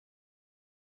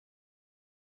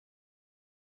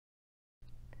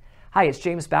Hi, it's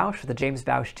James Bausch with the James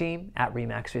Bausch team at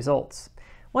RE/MAX Results.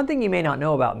 One thing you may not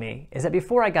know about me is that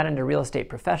before I got into real estate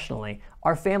professionally,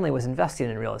 our family was investing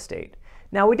in real estate.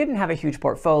 Now, we didn't have a huge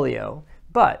portfolio,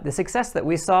 but the success that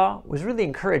we saw was really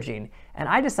encouraging, and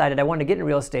I decided I wanted to get into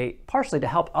real estate partially to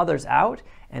help others out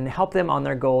and help them on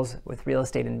their goals with real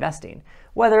estate investing,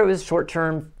 whether it was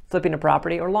short-term flipping a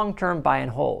property or long-term buy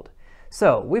and hold.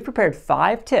 So we prepared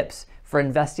 5 tips for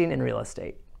investing in real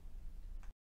estate.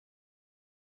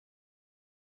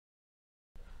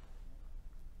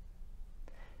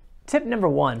 Tip number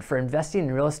 1 for investing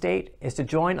in real estate is to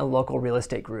join a local real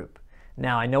estate group.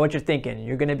 Now, I know what you're thinking.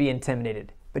 You're going to be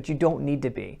intimidated, but you don't need to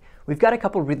be. We've got a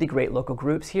couple really great local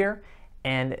groups here,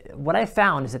 and what I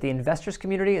found is that the investors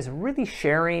community is a really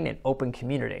sharing and open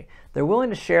community. They're willing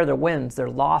to share their wins, their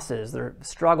losses, their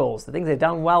struggles, the things they've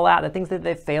done well at, the things that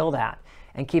they've failed at.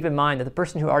 And keep in mind that the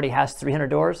person who already has 300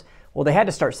 doors, well, they had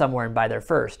to start somewhere and buy their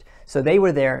first. So they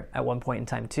were there at one point in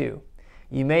time too.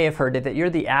 You may have heard that you're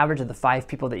the average of the 5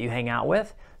 people that you hang out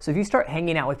with. So if you start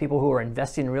hanging out with people who are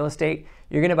investing in real estate,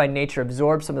 you're going to by nature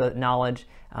absorb some of the knowledge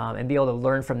and be able to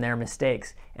learn from their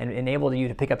mistakes and enable you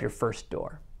to pick up your first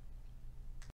door.